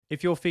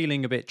If you're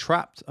feeling a bit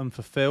trapped,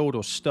 unfulfilled,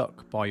 or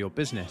stuck by your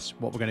business,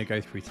 what we're going to go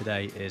through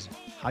today is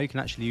how you can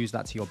actually use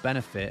that to your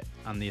benefit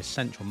and the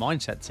essential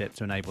mindset tip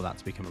to enable that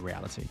to become a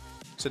reality.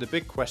 So the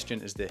big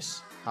question is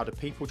this: how do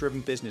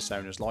people-driven business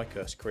owners like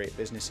us create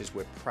businesses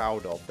we're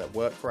proud of, that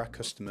work for our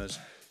customers,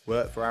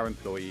 work for our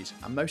employees,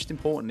 and most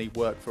importantly,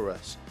 work for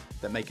us,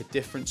 that make a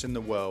difference in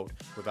the world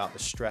without the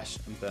stress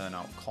and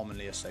burnout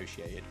commonly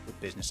associated with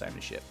business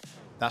ownership?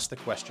 That's the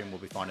question we'll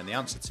be finding the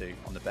answer to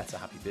on the Better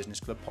Happy Business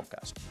Club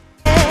podcast.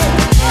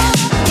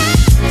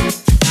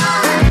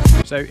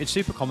 So it's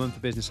super common for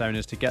business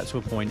owners to get to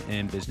a point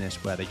in business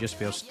where they just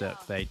feel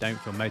stuck. They don't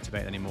feel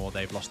motivated anymore.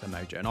 They've lost their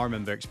mojo. And I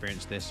remember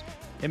experiencing this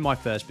in my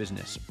first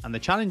business. And the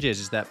challenge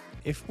is that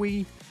if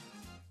we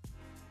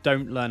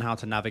don't learn how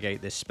to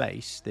navigate this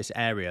space, this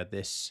area,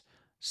 this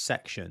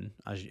section,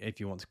 as if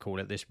you want to call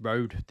it, this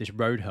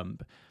road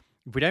hump,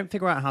 if we don't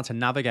figure out how to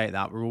navigate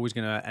that, we're always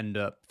going to end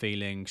up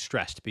feeling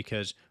stressed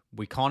because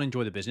we can't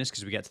enjoy the business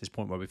because we get to this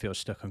point where we feel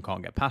stuck and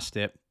can't get past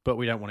it, but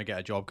we don't want to get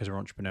a job because we're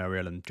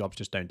entrepreneurial and jobs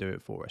just don't do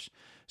it for us.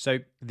 So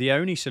the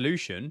only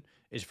solution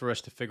is for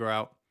us to figure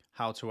out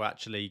how to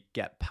actually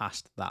get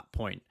past that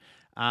point.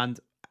 And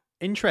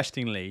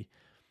interestingly,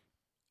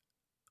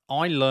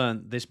 I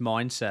learned this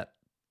mindset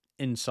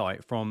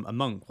insight from a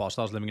monk whilst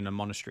I was living in a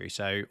monastery.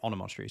 So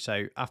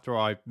after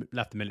I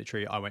left the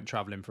military, I went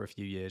traveling for a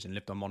few years and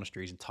lived on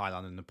monasteries in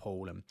Thailand and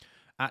Nepal, and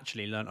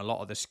actually learned a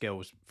lot of the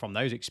skills from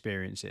those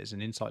experiences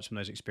and insights from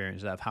those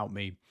experiences that have helped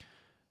me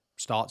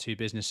start two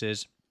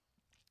businesses,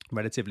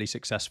 relatively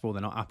successful.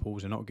 They're not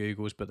Apples, they're not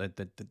Googles, but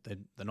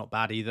they're not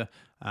bad either,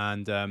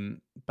 and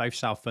both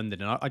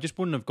self-funded. And I just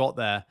wouldn't have got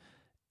there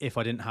if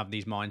I didn't have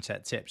these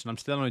mindset tips. And I'm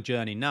still on a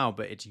journey now,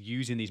 but it's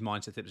using these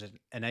mindset tips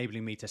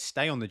enabling me to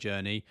stay on the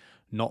journey,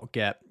 not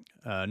get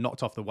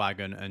knocked off the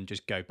wagon and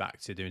just go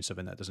back to doing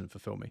something that doesn't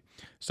fulfill me.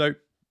 So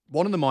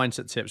one of the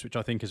mindset tips, which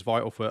I think is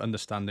vital for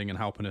understanding and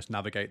helping us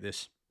navigate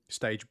this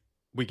stage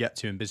we get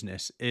to in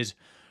business, is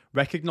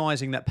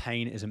recognizing that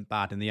pain isn't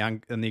bad. And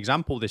the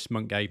example this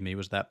monk gave me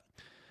was that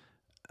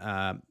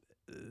an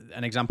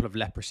example of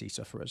leprosy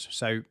sufferers.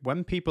 So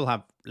when people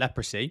have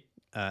leprosy,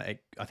 I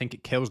think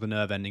it kills the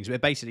nerve endings, but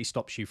it basically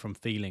stops you from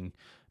feeling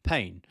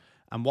pain.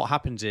 And what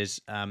happens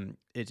is,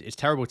 it's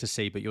terrible to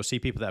see, but you'll see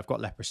people that have got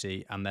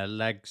leprosy and their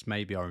legs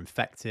maybe are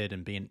infected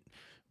and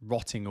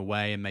rotting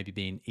away and maybe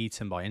being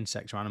eaten by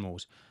insects or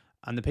animals.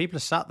 And the people are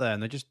sat there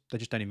and they just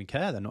don't even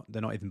care.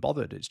 They're not even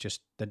bothered. It's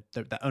just they're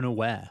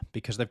unaware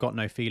because they've got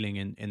no feeling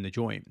in the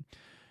joint.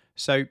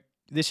 So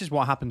this is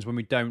what happens when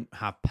we don't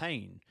have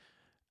pain.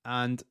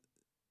 And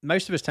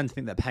most of us tend to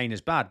think that pain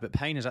is bad, but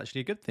pain is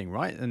actually a good thing,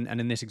 right? And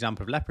in this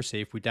example of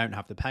leprosy, if we don't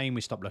have the pain,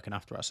 we stop looking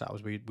after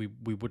ourselves. We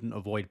wouldn't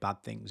avoid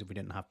bad things if we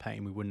didn't have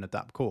pain. We wouldn't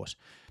adapt course.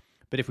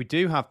 But if we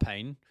do have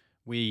pain,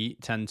 we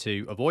tend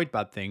to avoid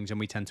bad things and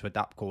we tend to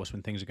adapt course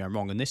when things are going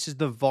wrong. And this is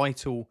the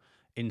vital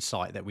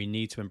insight that we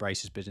need to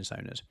embrace as business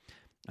owners.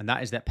 And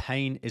that is that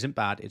pain isn't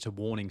bad. It's a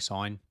warning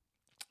sign.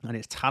 And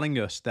it's telling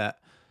us that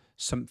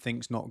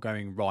something's not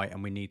going right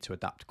and we need to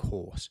adapt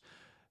course.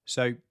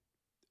 So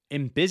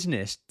in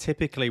business,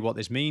 typically what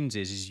this means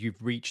is you've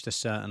reached a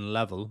certain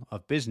level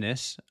of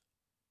business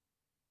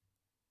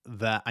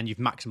and you've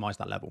maximized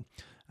that level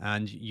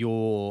and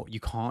you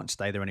can't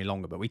stay there any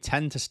longer. But we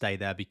tend to stay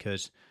there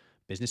because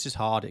business is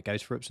hard. It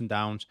goes through ups and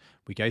downs.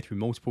 We go through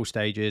multiple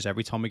stages.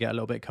 Every time we get a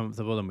little bit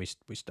comfortable and we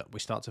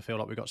start to feel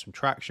like we've got some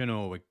traction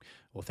or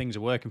things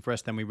are working for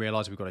us, then we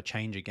realize we've got to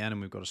change again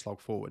and we've got to slog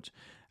forwards.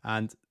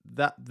 And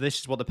this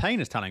is what the pain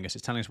is telling us.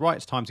 It's telling us, right,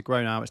 it's time to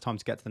grow now. It's time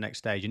to get to the next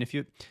stage. And if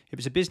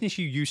it's a business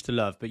you used to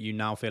love but you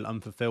now feel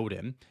unfulfilled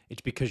in,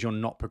 it's because you're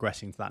not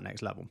progressing to that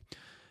next level.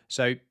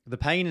 So the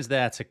pain is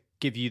there to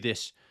give you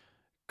this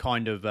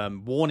kind of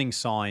warning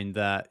sign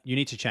that you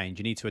need to change,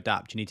 you need to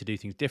adapt, you need to do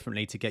things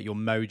differently to get your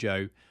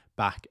mojo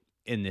back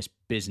in this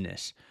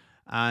business.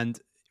 And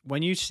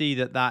when you see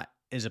that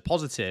is a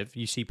positive,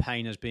 you see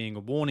pain as being a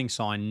warning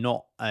sign,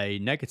 not a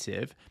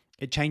negative,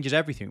 it changes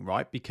everything,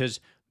 right? Because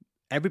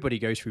everybody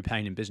goes through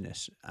pain in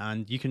business,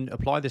 and you can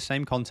apply the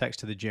same context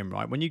to the gym,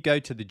 right? When you go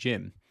to the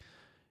gym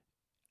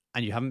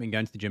and you haven't been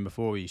going to the gym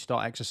before, or you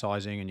start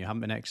exercising and you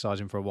haven't been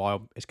exercising for a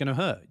while, it's going to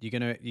hurt. You're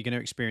going to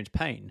experience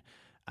pain.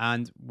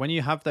 And when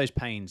you have those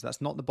pains, that's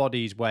not the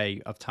body's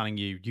way of telling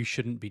you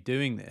shouldn't be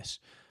doing this,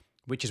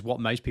 which is what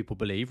most people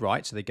believe,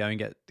 right? So they go and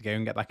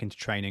get back into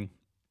training.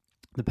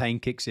 The pain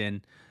kicks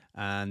in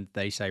and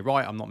they say,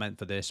 right, I'm not meant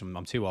for this.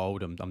 I'm too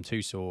old. I'm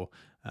too sore.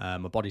 My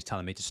body's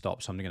telling me to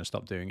stop, so I'm going to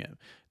stop doing it.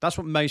 That's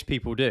what most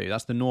people do.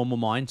 That's the normal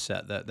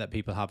mindset that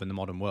people have in the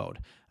modern world.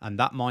 And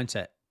that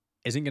mindset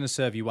isn't going to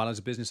serve you well as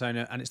a business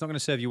owner, and it's not going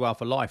to serve you well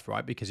for life,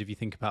 right? Because if you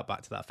think about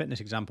back to that fitness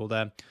example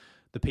there,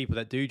 the people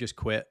that do just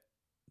quit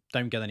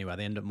don't get anywhere.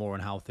 They end up more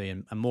unhealthy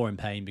and more in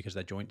pain because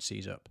their joint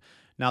seize up.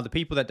 Now, the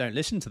people that don't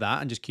listen to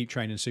that and just keep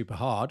training super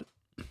hard,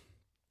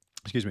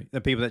 the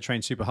people that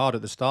train super hard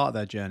at the start of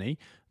their journey,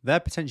 they're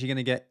potentially going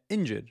to get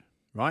injured,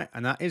 right?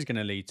 And that is going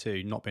to lead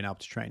to not being able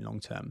to train long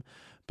term.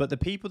 But the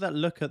people that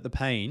look at the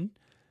pain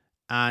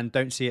and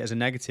don't see it as a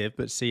negative,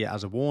 but see it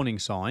as a warning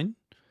sign,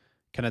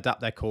 can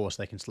adapt their course.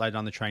 They can slow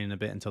down the training a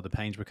bit until the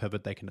pain's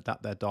recovered. They can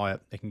adapt their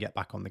diet. They can get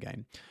back on the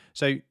game.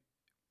 So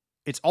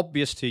it's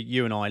obvious to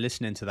you and I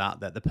listening to that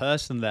the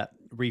person that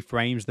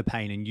reframes the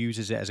pain and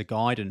uses it as a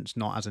guidance,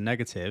 not as a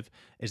negative,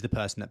 is the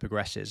person that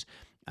progresses.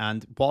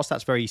 And whilst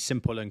that's very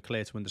simple and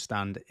clear to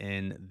understand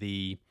in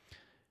the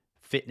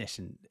fitness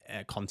and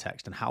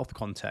context and health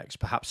context,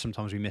 perhaps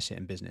sometimes we miss it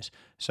in business.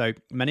 So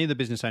many of the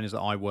business owners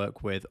that I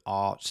work with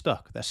are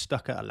stuck. They're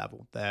stuck at a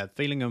level. They're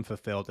feeling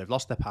unfulfilled. They've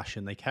lost their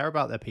passion. They care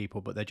about their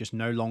people, but they're just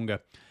no longer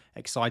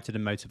excited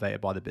and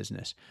motivated by the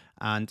business.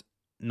 And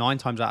 9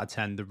 times out of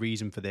 10, the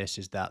reason for this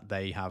is that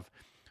they have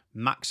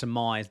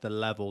maximized the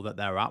level that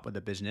they're at with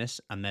the business,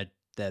 and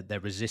they're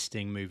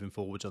resisting moving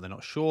forwards, or they're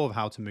not sure of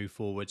how to move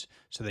forwards,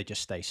 so they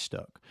just stay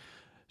stuck.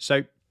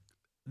 So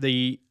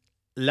the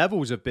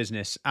levels of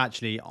business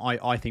actually,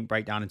 I think,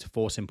 break down into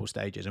 4 simple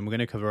stages, and we're going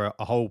to cover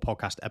a whole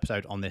podcast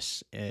episode on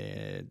this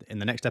in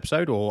the next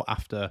episode, or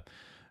after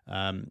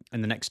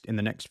in the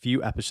next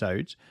few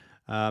episodes.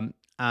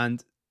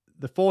 And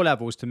the 4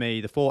 levels, to me,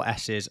 the 4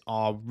 S's,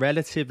 are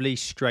relatively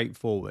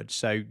straightforward.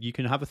 So you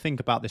can have a think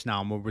about this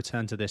now, and we'll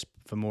return to this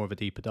for more of a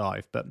deeper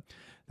dive. But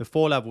the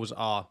 4 levels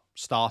are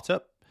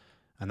startup,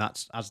 and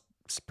that's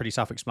pretty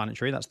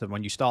self-explanatory. That's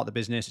when you start the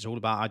business. It's all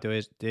about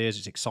ideas,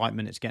 it's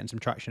excitement, it's getting some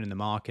traction in the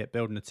market,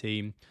 building a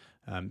team,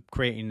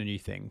 creating a new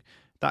thing.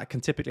 That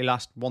can typically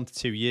last 1 to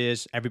 2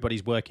 years.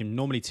 Everybody's working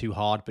normally too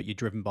hard, but you're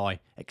driven by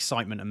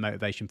excitement and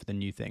motivation for the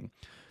new thing.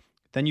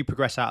 Then you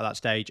progress out of that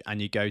stage and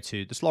you go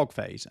to the slog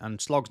phase. And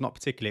slog's not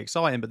particularly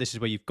exciting, but this is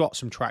where you've got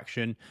some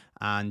traction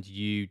and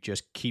you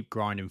just keep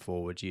grinding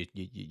forward. You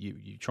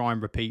try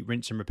and repeat,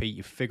 rinse and repeat.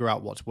 You figure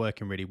out what's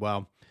working really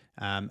well,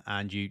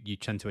 and you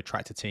tend to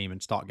attract a team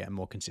and start getting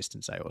more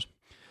consistent sales.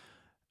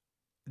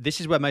 This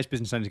is where most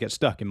business owners get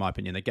stuck, in my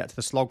opinion. They get to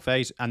the slog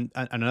phase, and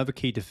another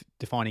key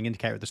defining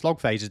indicator of the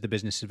slog phase is the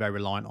business is very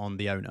reliant on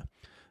the owner.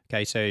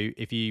 Okay, so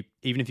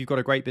even if you've got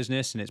a great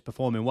business and it's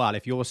performing well,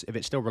 if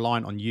it's still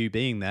reliant on you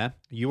being there,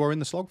 you are in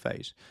the slog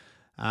phase.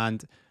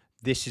 And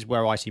this is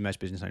where I see most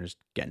business owners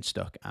getting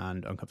stuck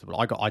and uncomfortable.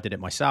 I did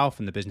it myself,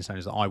 and the business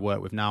owners that I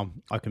work with now,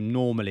 I can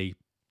normally,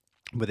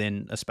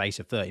 within a space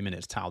of 30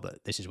 minutes, tell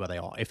that this is where they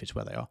are, if it's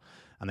where they are,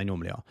 and they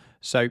normally are.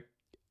 So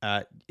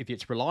if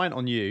it's reliant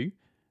on you,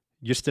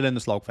 you're still in the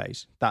slog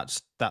phase.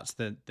 That's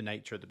the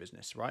nature of the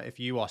business, right?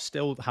 If you are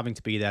still having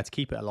to be there to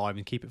keep it alive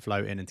and keep it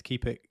floating and to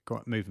keep it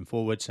moving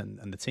forwards, and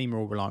the team are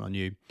all reliant on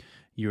you,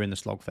 you're in the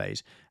slog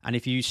phase. And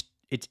if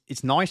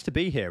it's nice to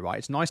be here, right?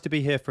 It's nice to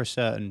be here for a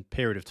certain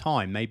period of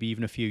time, maybe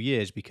even a few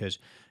years, because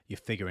you're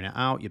figuring it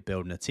out, you're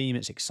building a team,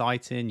 it's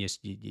exciting,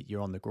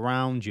 you're on the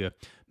ground, you're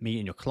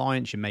meeting your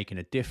clients, you're making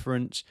a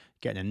difference,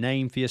 getting a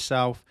name for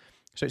yourself.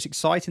 So it's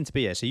exciting to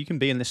be here. So you can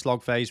be in this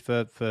slog phase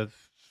for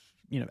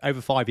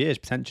over 5 years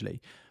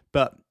potentially.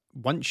 But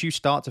once you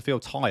start to feel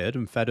tired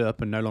and fed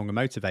up and no longer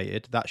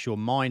motivated, that's your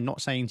mind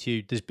not saying to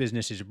you, this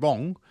business is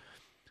wrong.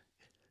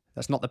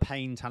 That's not the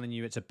pain telling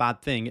you it's a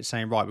bad thing. It's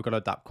saying, right, we've got to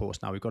adapt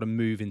course now. We've got to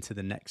move into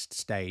the next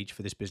stage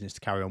for this business to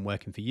carry on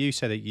working for you,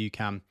 so that you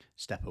can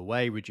step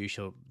away, reduce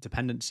your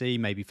dependency,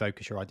 maybe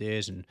focus your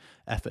ideas and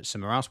efforts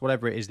somewhere else,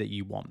 whatever it is that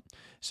you want.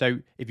 So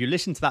if you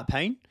listen to that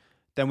pain,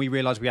 then we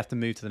realize we have to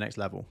move to the next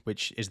level,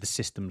 which is the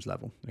systems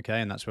level. Okay.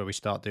 And that's where we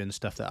start doing the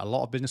stuff that a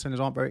lot of business owners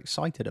aren't very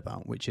excited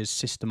about, which is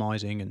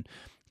systemizing and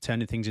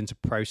turning things into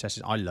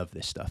processes. I love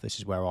this stuff. This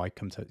is where I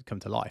come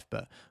to life.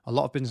 But a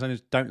lot of business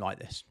owners don't like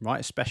this,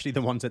 right? Especially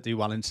the ones that do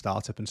well in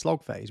startup and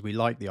slog phase. We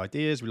like the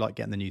ideas, we like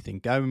getting the new thing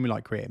going, we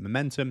like creating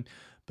momentum,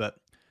 but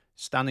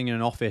standing in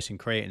an office and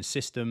creating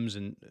systems,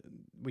 and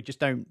we just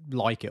don't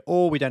like it,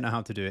 or we don't know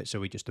how to do it, so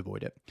we just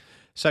avoid it.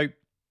 So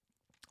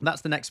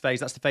that's the next phase.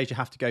 That's the phase you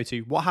have to go to.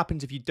 What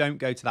happens if you don't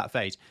go to that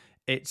phase?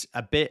 It's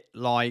a bit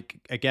like,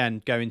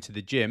 again, going to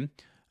the gym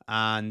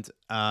and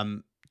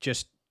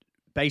just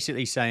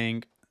basically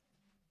saying,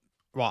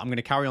 right, I'm going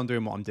to carry on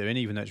doing what I'm doing,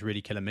 even though it's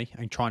really killing me,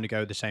 and trying to go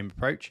with the same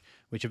approach,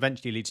 which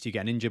eventually leads to you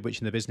getting injured, which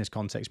in the business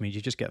context means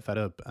you just get fed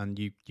up and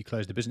you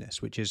close the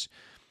business, which is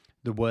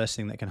the worst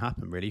thing that can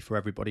happen, really, for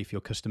everybody, for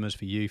your customers,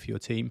 for you, for your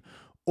team.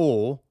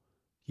 Or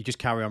you just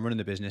carry on running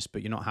the business,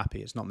 but you're not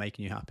happy. It's not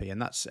making you happy.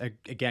 And that's,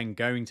 again,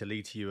 going to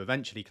lead to you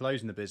eventually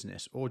closing the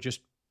business or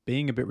just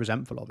being a bit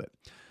resentful of it.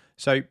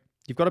 So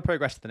you've got to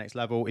progress to the next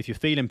level. If you're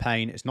feeling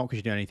pain, it's not because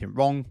you're doing anything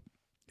wrong.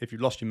 If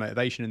you've lost your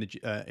motivation in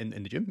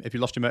the gym, if you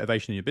lost your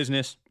motivation in your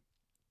business,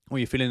 or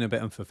you're feeling a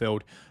bit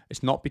unfulfilled,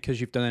 it's not because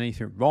you've done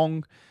anything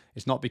wrong.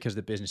 It's not because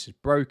the business is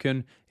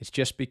broken. It's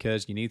just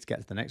because you need to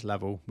get to the next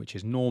level, which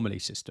is normally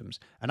systems.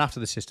 And after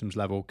the systems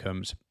level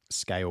comes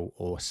scale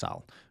or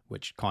sell,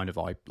 which kind of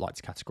I like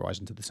to categorize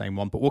into the same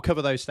one. But we'll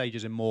cover those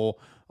stages in more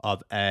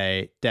of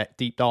a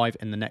deep dive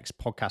in the next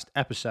podcast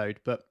episode.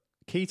 But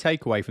key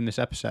takeaway from this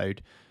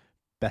episode,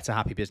 better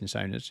happy business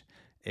owners,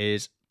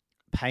 is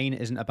pain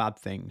isn't a bad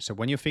thing. So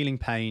when you're feeling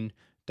pain,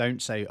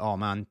 don't say, oh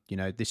man,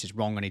 this is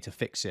wrong, I need to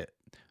fix it.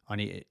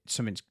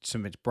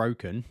 Something's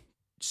broken.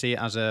 See it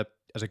as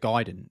as a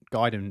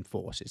guiding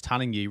force. It's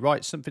telling you,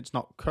 right, something's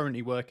not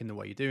currently working the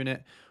way you're doing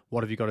it.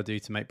 What have you got to do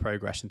to make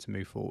progress and to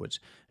move forwards?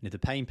 And if the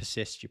pain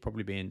persists, you're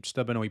probably being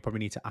stubborn, or you probably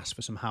need to ask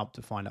for some help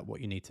to find out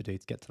what you need to do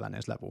to get to that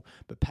next level.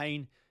 But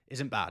pain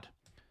isn't bad.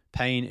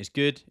 Pain is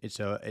good. It's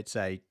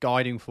a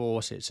guiding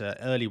force. It's an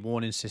early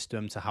warning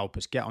system to help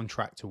us get on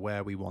track to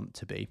where we want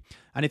to be.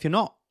 And if you're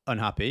not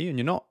unhappy and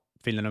you're not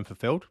feeling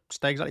unfulfilled,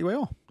 stay exactly where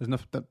you are.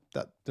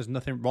 There's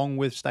nothing wrong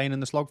with staying in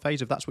the slog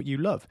phase if that's what you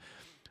love.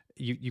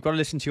 You've got to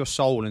listen to your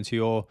soul and to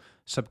your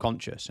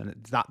subconscious, and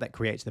it's that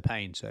creates the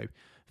pain. So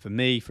for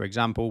me, for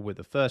example, with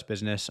the first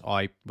business,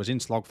 I was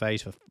in slog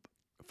phase for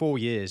 4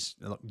 years,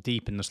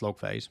 deep in the slog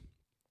phase,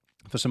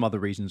 for some other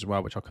reasons as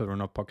well, which I'll cover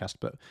on our podcast.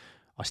 But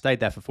I stayed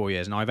there for 4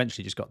 years, and I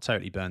eventually just got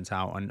totally burnt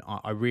out. And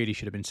I really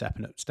should have been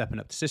stepping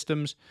up to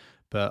systems,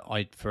 but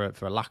for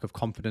a lack of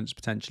confidence,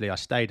 potentially, I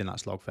stayed in that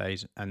slog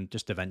phase and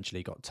just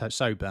eventually got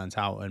so burnt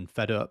out and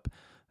fed up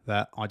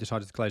that I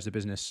decided to close the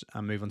business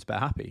and move on to Better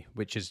Happy,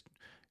 which is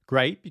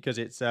great because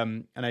it's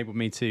enabled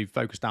me to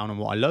focus down on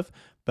what I love,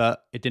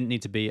 but it didn't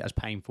need to be as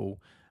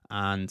painful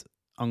and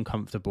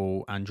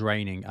uncomfortable and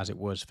draining as it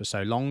was for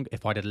so long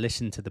if I'd have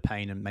listened to the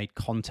pain and made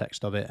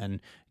context of it and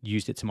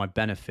used it to my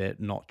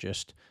benefit, not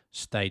just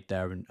stayed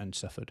there and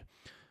suffered.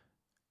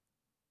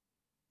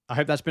 I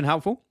hope that's been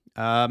helpful.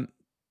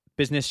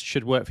 Business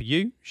should work for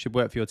you, should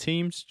work for your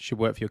teams, should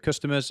work for your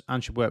customers,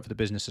 and should work for the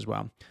business as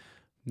well.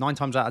 9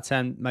 times out of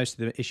 10, most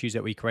of the issues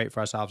that we create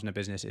for ourselves in a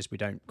business is we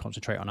don't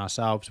concentrate on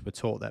ourselves. We're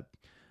taught that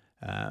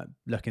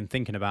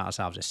thinking about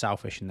ourselves is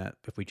selfish, and that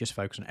if we just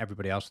focus on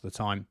everybody else all the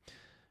time,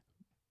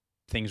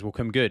 things will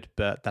come good.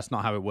 But that's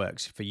not how it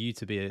works. For you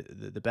to be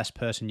the best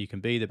person you can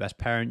be, the best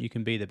parent you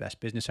can be, the best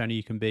business owner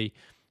you can be,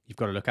 you've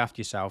got to look after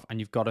yourself, and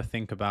you've got to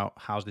think about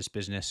how's this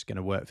business going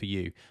to work for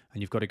you.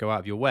 And you've got to go out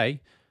of your way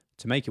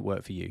to make it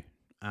work for you.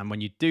 And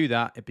when you do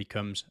that, it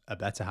becomes a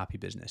better, happy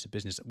business, a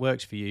business that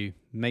works for you,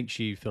 makes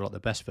you feel like the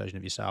best version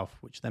of yourself,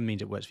 which then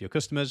means it works for your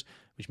customers,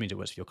 which means it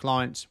works for your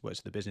clients, works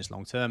for the business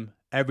long term.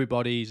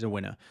 Everybody's a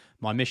winner.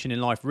 My mission in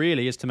life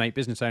really is to make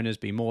business owners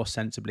be more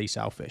sensibly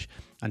selfish.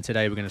 And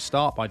today we're going to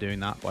start by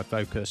doing that, by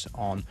focus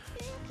on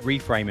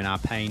reframing our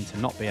pain to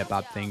not be a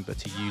bad thing, but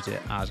to use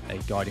it as a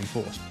guiding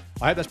force.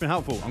 I hope that's been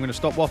helpful. I'm going to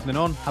stop waffling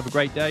on. Have a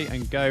great day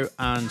and go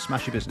and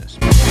smash your business.